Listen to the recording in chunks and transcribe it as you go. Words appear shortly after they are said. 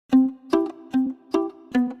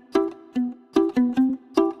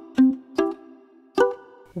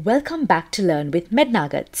Welcome back to Learn with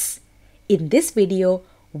MedNuggets. In this video,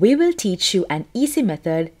 we will teach you an easy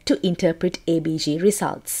method to interpret ABG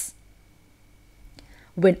results.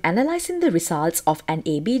 When analyzing the results of an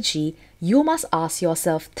ABG, you must ask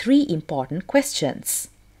yourself three important questions.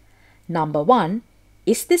 Number 1,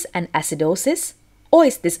 is this an acidosis or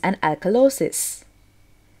is this an alkalosis?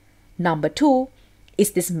 Number 2,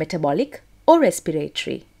 is this metabolic or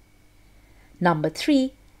respiratory? Number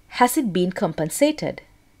 3, has it been compensated?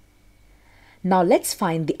 Now let's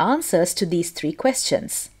find the answers to these three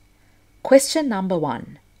questions. Question number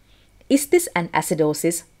 1. Is this an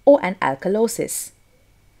acidosis or an alkalosis?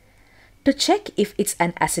 To check if it's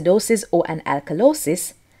an acidosis or an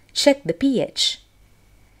alkalosis, check the pH.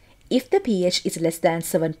 If the pH is less than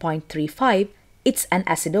 7.35, it's an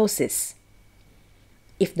acidosis.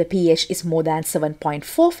 If the pH is more than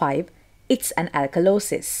 7.45, it's an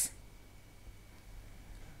alkalosis.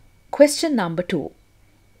 Question number 2.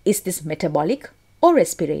 Is this metabolic or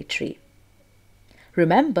respiratory?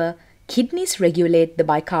 Remember, kidneys regulate the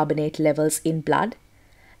bicarbonate levels in blood.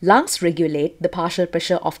 Lungs regulate the partial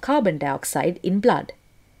pressure of carbon dioxide in blood.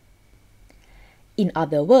 In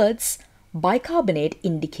other words, bicarbonate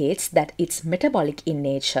indicates that it's metabolic in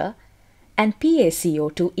nature, and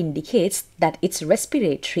PaCO2 indicates that it's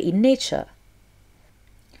respiratory in nature.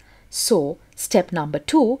 So, step number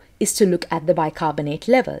 2 is to look at the bicarbonate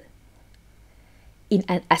level. In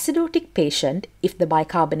an acidotic patient, if the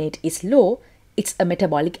bicarbonate is low, it's a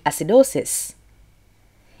metabolic acidosis.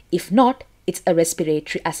 If not, it's a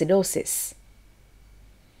respiratory acidosis.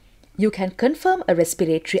 You can confirm a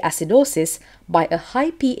respiratory acidosis by a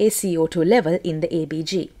high PaCO2 level in the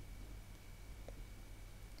ABG.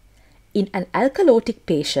 In an alkalotic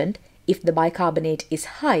patient, if the bicarbonate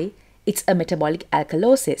is high, it's a metabolic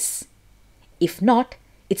alkalosis. If not,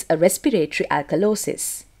 it's a respiratory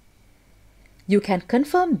alkalosis. You can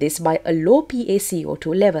confirm this by a low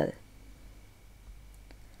PaCO2 level.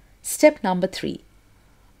 Step number 3.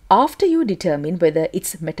 After you determine whether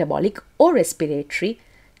it's metabolic or respiratory,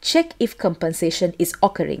 check if compensation is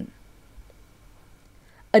occurring.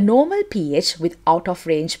 A normal pH with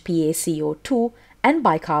out-of-range PaCO2 and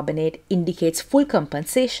bicarbonate indicates full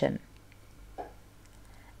compensation.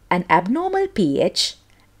 An abnormal pH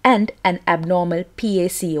and an abnormal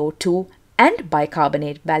PaCO2 and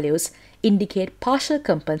bicarbonate values indicate partial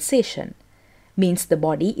compensation, means the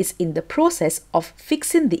body is in the process of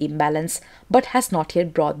fixing the imbalance but has not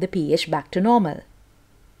yet brought the pH back to normal.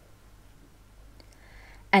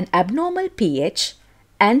 An abnormal pH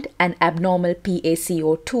and an abnormal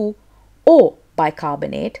PaCO2 or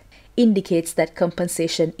bicarbonate indicates that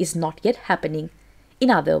compensation is not yet happening. In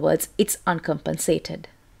other words, it's uncompensated.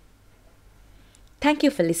 Thank you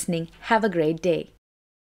for listening. Have a great day.